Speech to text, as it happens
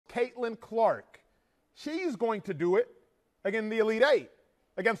Caitlin Clark. She's going to do it against the Elite Eight,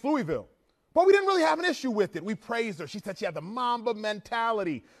 against Louisville. But we didn't really have an issue with it. We praised her. She said she had the Mamba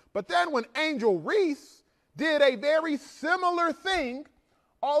mentality. But then when Angel Reese did a very similar thing,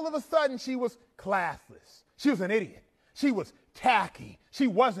 all of a sudden she was classless. She was an idiot. She was tacky. She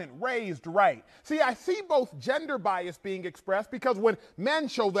wasn't raised right. See, I see both gender bias being expressed because when men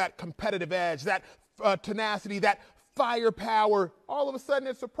show that competitive edge, that tenacity, that firepower, all of a sudden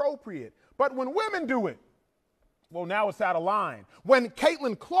it's appropriate. But when women do it, well, now it's out of line. When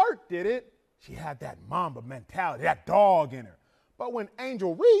Caitlin Clark did it, she had that Mamba mentality, that dog in her. But when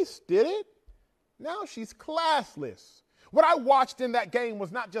Angel Reese did it, now she's classless. What I watched in that game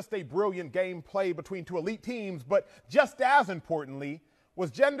was not just a brilliant game play between two elite teams, but just as importantly, was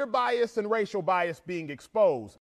gender bias and racial bias being exposed.